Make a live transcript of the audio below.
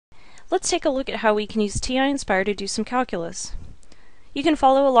Let's take a look at how we can use TI-Nspire to do some calculus. You can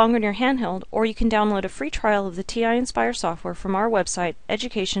follow along on your handheld, or you can download a free trial of the TI-Nspire software from our website,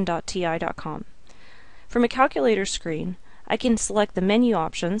 education.ti.com. From a calculator screen, I can select the menu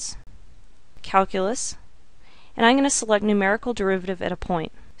options, Calculus, and I'm going to select Numerical Derivative at a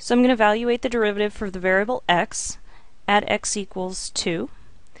point. So I'm going to evaluate the derivative for the variable x at x equals 2.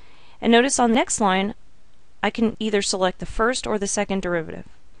 And notice on the next line, I can either select the first or the second derivative.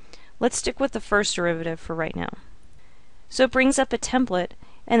 Let's stick with the first derivative for right now. So it brings up a template,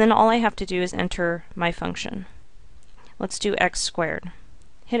 and then all I have to do is enter my function. Let's do x squared.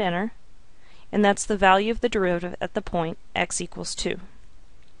 Hit enter, and that's the value of the derivative at the point x equals 2.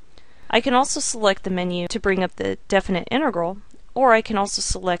 I can also select the menu to bring up the definite integral, or I can also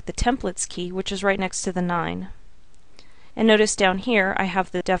select the templates key, which is right next to the 9. And notice down here I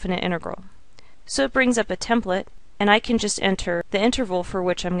have the definite integral. So it brings up a template, and I can just enter the interval for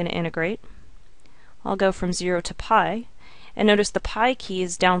which I'm going to integrate. I'll go from 0 to pi, and notice the pi key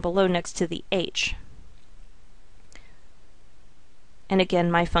is down below next to the h. And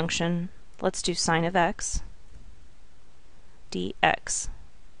again, my function, let's do sine of x dx.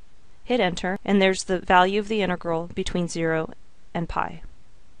 Hit enter, and there's the value of the integral between 0 and pi.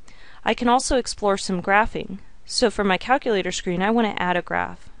 I can also explore some graphing. So for my calculator screen, I want to add a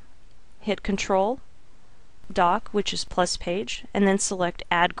graph. Hit Control, Doc, which is plus page, and then select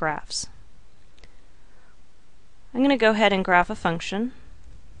Add Graphs. I'm going to go ahead and graph a function.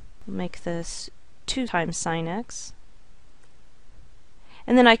 Make this 2 times sine x.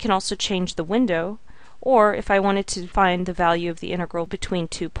 And then I can also change the window, or if I wanted to find the value of the integral between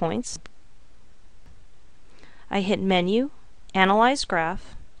 2 points, I hit Menu, Analyze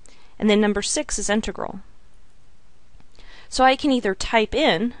Graph, and then number 6 is integral. So I can either type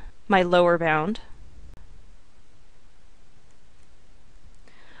in my lower bound,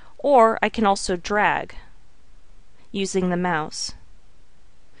 or I can also drag using the mouse.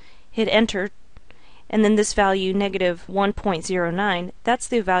 Hit enter, and then this value negative 1.09, that's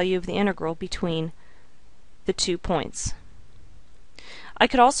the value of the integral between the 2 points. I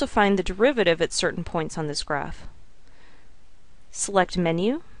could also find the derivative at certain points on this graph. Select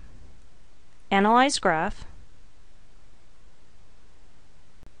Menu, Analyze Graph,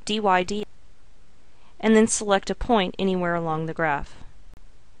 dyd, and then select a point anywhere along the graph.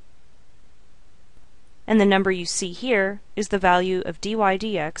 And the number you see here is the value of dy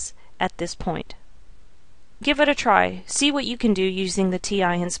dx at this point. Give it a try. See what you can do using the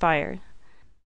TI-Nspire.